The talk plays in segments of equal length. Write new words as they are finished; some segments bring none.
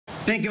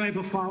Thank you. I have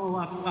a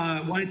follow-up.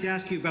 I wanted to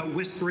ask you about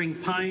Whispering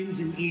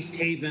Pines in East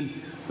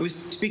Haven. I was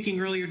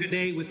speaking earlier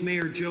today with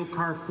Mayor Joe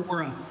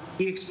Carfora.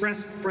 He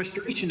expressed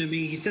frustration to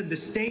me. He said the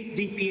state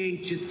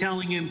DPH is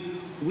telling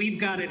him, we've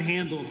got it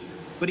handled,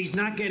 but he's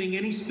not getting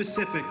any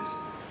specifics.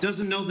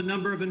 Doesn't know the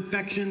number of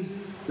infections,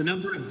 the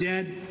number of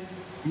dead,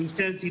 and he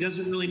says he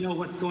doesn't really know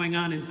what's going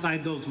on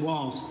inside those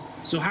walls.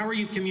 So how are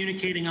you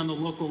communicating on the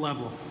local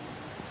level?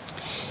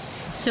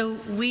 So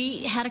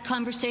we had a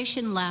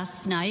conversation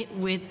last night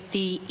with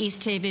the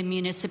East Haven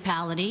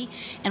municipality,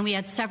 and we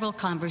had several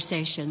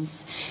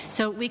conversations.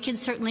 So we can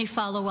certainly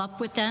follow up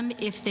with them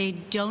if they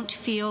don't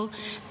feel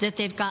that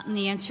they've gotten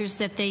the answers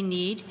that they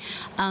need,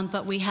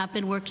 but we have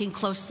been working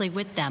closely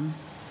with them.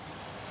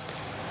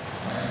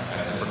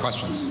 That's it for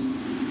questions.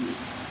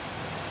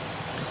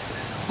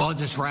 Well, I'll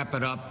just wrap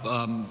it up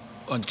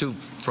on two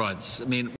fronts. I mean,